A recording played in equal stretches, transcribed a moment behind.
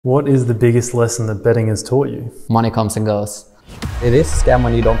What is the biggest lesson that betting has taught you? Money comes and goes. It is a scam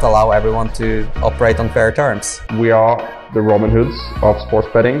when you don't allow everyone to operate on fair terms. We are the Robin Hoods of sports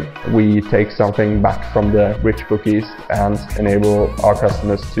betting. We take something back from the rich bookies and enable our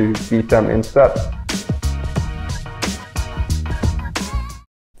customers to beat them instead.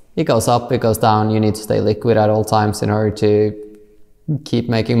 It goes up, it goes down. You need to stay liquid at all times in order to keep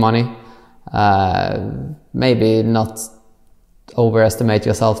making money. Maybe not overestimate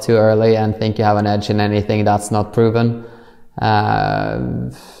yourself too early and think you have an edge in anything that's not proven.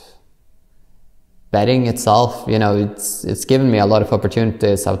 Betting itself, it's given me a lot of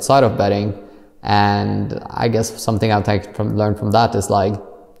opportunities outside of betting, and I guess something I've learned from that is like,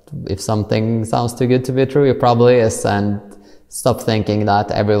 if something sounds too good to be true, it probably is, and stop thinking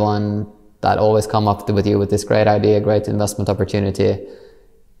that everyone that always come up with you with this great idea, great investment opportunity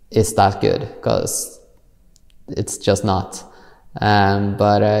is that good, because it's just not.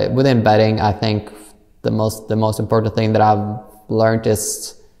 But within betting, I think the most important thing that I've learned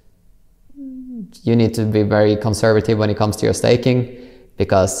is you need to be very conservative when it comes to your staking,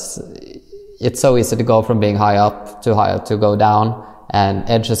 because it's so easy to go from being high up to go down, and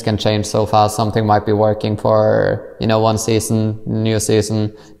edges can change so fast. Something might be working for one season,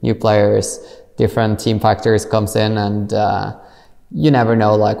 new players, different team factors comes in, and you never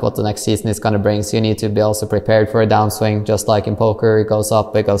know like what the next season is going to bring. So you need to be also prepared for a downswing. Just like in poker, it goes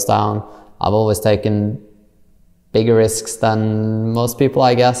up, it goes down. I've always taken bigger risks than most people,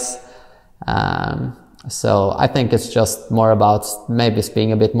 I guess. So I think it's just more about maybe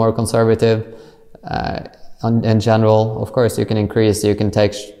being a bit more conservative in general. Of course, you can increase, you can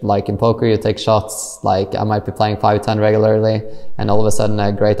take, like in poker, you take shots. Like I might be playing 5-10 regularly, and all of a sudden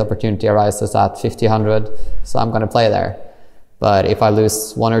a great opportunity arises at 50, 100. So I'm going to play there. But if I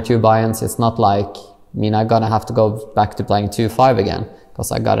lose 1 or 2 buy-ins, it's not like, I'm gonna have to go back to playing 2-5 again,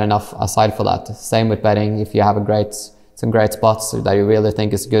 because I got enough aside for that. Same with betting. If you have some great spots that you really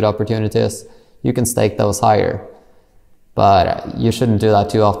think is good opportunities, you can stake those higher. But you shouldn't do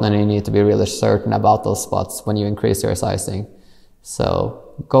that too often, and you need to be really certain about those spots when you increase your sizing.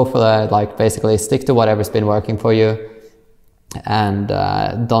 So go for that, like basically stick to whatever's been working for you, and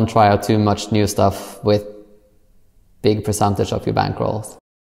don't try out too much new stuff with big percentage of your bankrolls.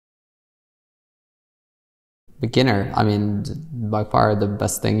 Beginner, by far the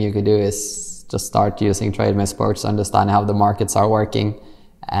best thing you could do is just start using Trademate Sports, understand how the markets are working,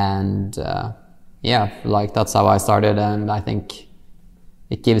 and that's how I started, and I think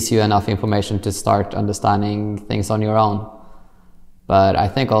it gives you enough information to start understanding things on your own. But I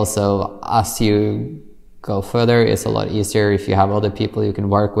think also as you go further, it's a lot easier if you have other people you can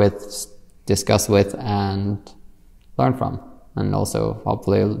work with, discuss with, and learn from, and also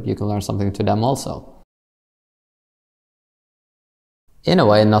hopefully you can learn something to them also. In a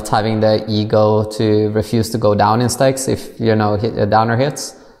way, not having the ego to refuse to go down in stakes if a downer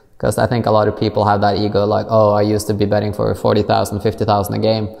hits, because I think a lot of people have that ego like, oh, I used to be betting for 40,000, 50,000 a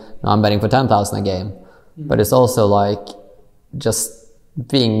game, now I'm betting for 10,000 a game. But it's also like just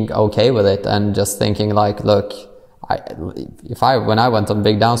being okay with it and just thinking like, look, when I went on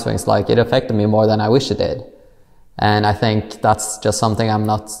big downswings, like it affected me more than I wish it did. And I think that's just something I'm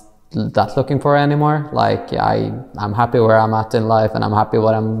not that looking for anymore. Like I'm happy where I'm at in life, and I'm happy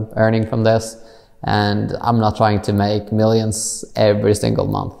what I'm earning from this. And I'm not trying to make millions every single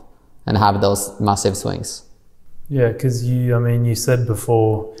month and have those massive swings. Yeah, because you said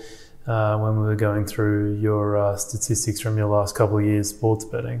before when we were going through your statistics from your last couple of years sports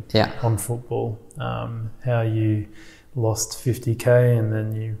betting on football, how you lost 50k and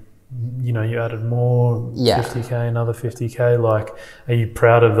then you added more, 50k, another 50k. Like, are you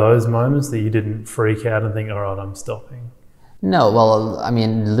proud of those moments that you didn't freak out and think, all right, I'm stopping? No, well,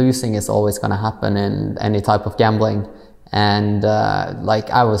 losing is always going to happen in any type of gambling. And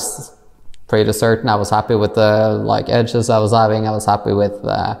I was pretty certain. I was happy with the edges I was having. I was happy with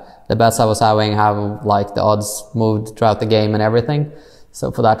the bets I was having, how the odds moved throughout the game and everything.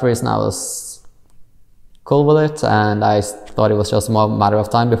 So for that reason, I was cool with it, and I thought it was just a matter of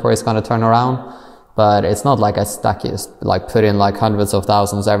time before it's going to turn around. But it's not like I put in hundreds of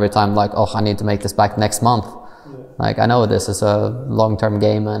thousands every time, I need to make this back next month. I know this is a long-term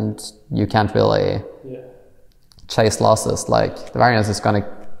game, and you can't really chase losses. The variance is going to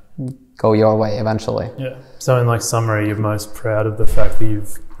go your way eventually. Yeah. So in summary, you're most proud of the fact that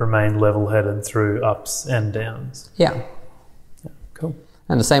you've remained level-headed through ups and downs. Yeah. Cool.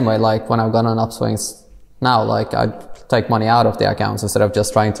 And the same way, when I've gone on upswings, now, I take money out of the accounts instead of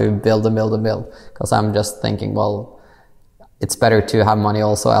just trying to build and build and build, because I'm just thinking, well, it's better to have money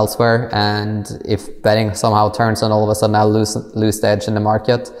also elsewhere. And if betting somehow turns and all of a sudden I lose the edge in the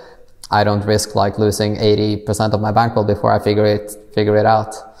market, I don't risk like losing 80% of my bankroll before I figure it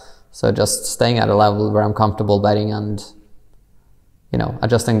out. So just staying at a level where I'm comfortable betting and, you know,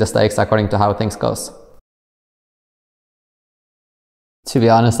 adjusting the stakes according to how things goes. To be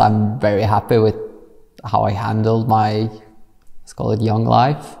honest, I'm very happy with how I handled my, let's call it, young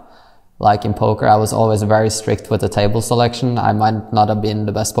life. Like in poker, I was always very strict with the table selection. I might not have been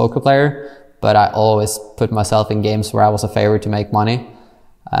the best poker player, but I always put myself in games where I was a favorite to make money.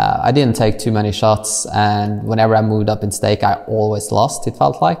 I didn't take too many shots, and whenever I moved up in stake, I always lost, it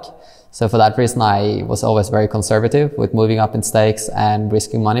felt like. So for that reason, I was always very conservative with moving up in stakes and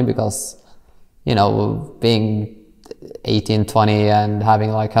risking money, because, you know, being 18, 20 and having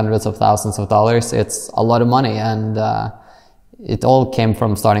like hundreds of thousands of dollars, it's a lot of money. And it all came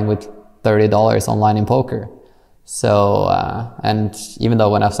from starting with $30 online in poker. So, and even though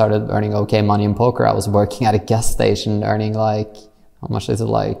when I started earning okay money in poker, I was working at a gas station earning like, how much is it,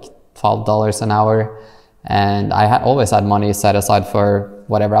 like $12 an hour. And I always had money set aside for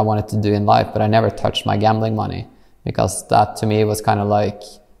whatever I wanted to do in life, but I never touched my gambling money, because that to me was kind of like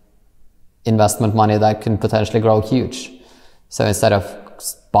investment money that can potentially grow huge. So instead of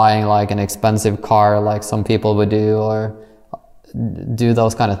buying like an expensive car like some people would do, or do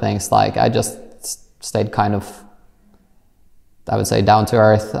those kind of things, like I just stayed kind of, I would say, down to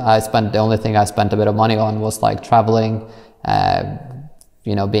earth. The only thing I spent a bit of money on was like traveling,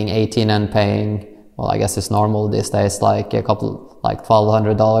 you know, being 18 and paying, well, I guess it's normal these days, like like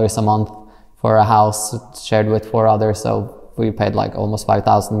 $1,200 a month for a house shared with 4 others. So we paid like almost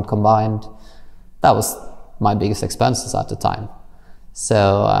 5,000 combined. That was my biggest expenses at the time.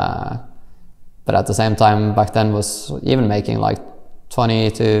 So, but at the same time, back then was even making like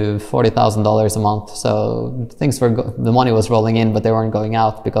 $20,000 to $40,000 a month. So the money was rolling in, but they weren't going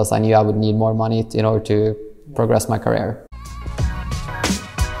out, because I knew I would need more money in order to progress my career.